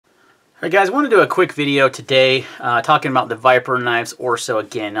Alright guys, I want to do a quick video today talking about the Viper knives Orso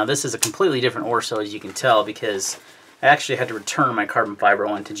again. Now this is a completely different Orso, as you can tell, because I actually had to return my carbon fiber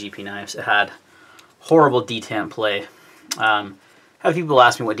one to GP Knives. It had horrible detamp play. I have people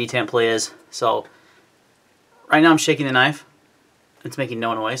ask me what detamp play is. So right now I'm shaking the knife. It's making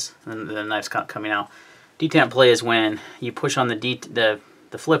no noise, and the knife's coming out. Detamp play is when you push on the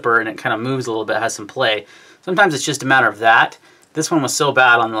flipper and it kind of moves a little bit, has some play. Sometimes it's just a matter of that. This one was so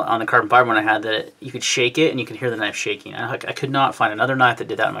bad on the carbon fiber one I had that you could shake it and you could hear the knife shaking. I could not find another knife that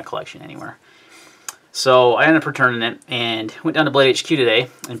did that in my collection anywhere. So I ended up returning it and went down to Blade HQ today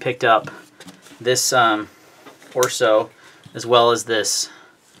and picked up this Orso, as well as this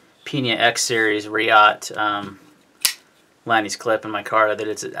Pina X Series Riot Landy's clip in my car. That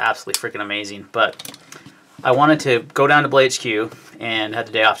it's absolutely freaking amazing. But I wanted to go down to Blade HQ and had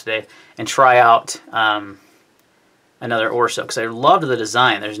the day off today and try out another Orso, because I loved the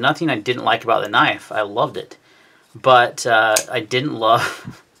design. There's nothing I didn't like about the knife. I loved it. But I didn't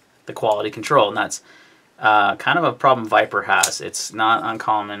love the quality control, and that's kind of a problem Viper has. It's not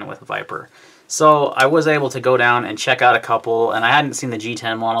uncommon with Viper. So I was able to go down and check out a couple, and I hadn't seen the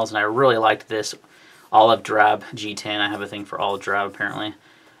G10 models, and I really liked this olive drab G10. I have a thing for olive drab, apparently.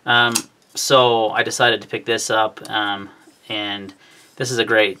 So I decided to pick this up, and this is a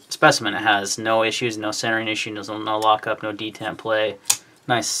great specimen. It has no issues, no centering issues, no lockup, no detamp play,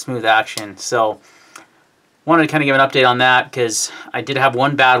 nice smooth action. So wanted to kind of give an update on that, because I did have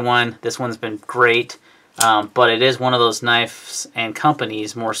one bad one. This one's been great, but it is one of those knives and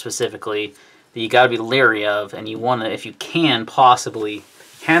companies, more specifically, that you got to be leery of, and you want to, if you can possibly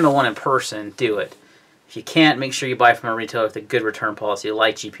handle one in person, do it. If you can't, make sure you buy from a retailer with a good return policy,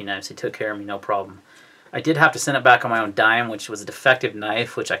 like GP Knives. They took care of me, no problem. I did have to send it back on my own dime, which was a defective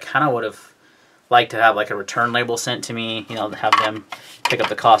knife, which I kind of would have liked to have like a return label sent to me, you know, have them pick up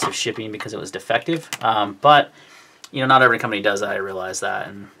the cost of shipping because it was defective. But, you know, not every company does that, I realize that.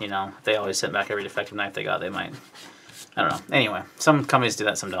 And, you know, if they always send back every defective knife they got, they might, I don't know. Anyway, some companies do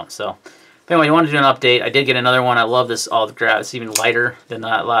that, some don't. So, but anyway, you wanted to do an update. I did get another one. I love this olive drab. It's even lighter than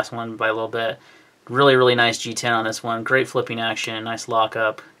that last one by a little bit. Really, really nice G10 on this one. Great flipping action, nice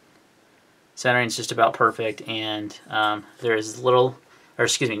lockup. Centering is just about perfect, and there is no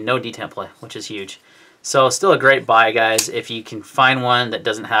detamp play, which is huge. So still a great buy, guys. If you can find one that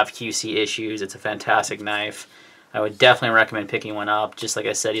doesn't have QC issues, it's a fantastic knife. I would definitely recommend picking one up. Just like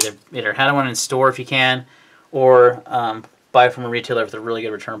I said, either have one in store if you can, or buy from a retailer with a really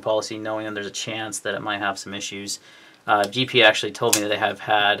good return policy, knowing that there's a chance that it might have some issues. GP actually told me that they have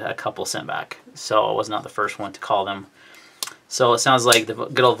had a couple sent back, so I was not the first one to call them. So it sounds like the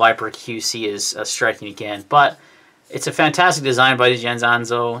good old Viper QC is striking again. But it's a fantastic design by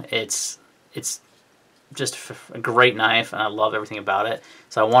Genzanzo. It's just a great knife, and I love everything about it.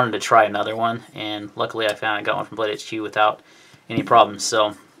 So I wanted to try another one, and luckily I got one from Blade HQ without any problems.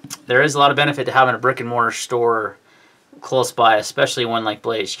 So there is a lot of benefit to having a brick and mortar store close by, especially one like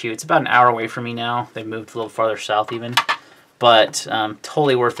Blade HQ. It's about an hour away from me now. They've moved a little farther south even. But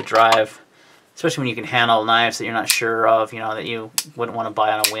totally worth the drive. Especially when you can handle knives that you're not sure of, you know, that you wouldn't want to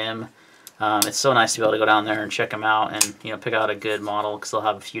buy on a whim. It's so nice to be able to go down there and check them out and, you know, pick out a good model, because they'll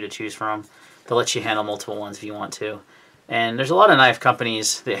have a few to choose from. They'll let you handle multiple ones if you want to. And there's a lot of knife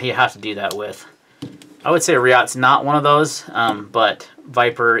companies that you have to do that with. I would say Riot's not one of those, but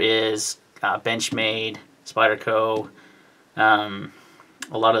Viper is, Benchmade, Spyderco, a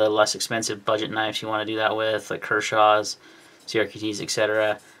lot of the less expensive budget knives you want to do that with, like Kershaw's, CRQTs,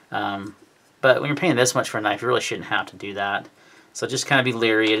 etc. But when you're paying this much for a knife, you really shouldn't have to do that. So just kind of be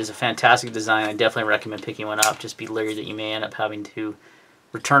leery. It is a fantastic design. I definitely recommend picking one up. Just be leery that you may end up having to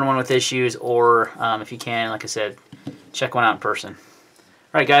return one with issues, or if you can, like I said, check one out in person.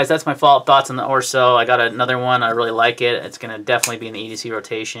 Alright guys, that's my follow-up thoughts on the Orso. I got another one. I really like it. It's going to definitely be in the EDC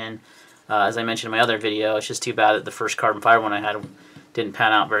rotation. As I mentioned in my other video, it's just too bad that the first carbon fiber one I had didn't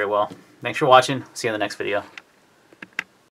pan out very well. Thanks for watching. See you in the next video.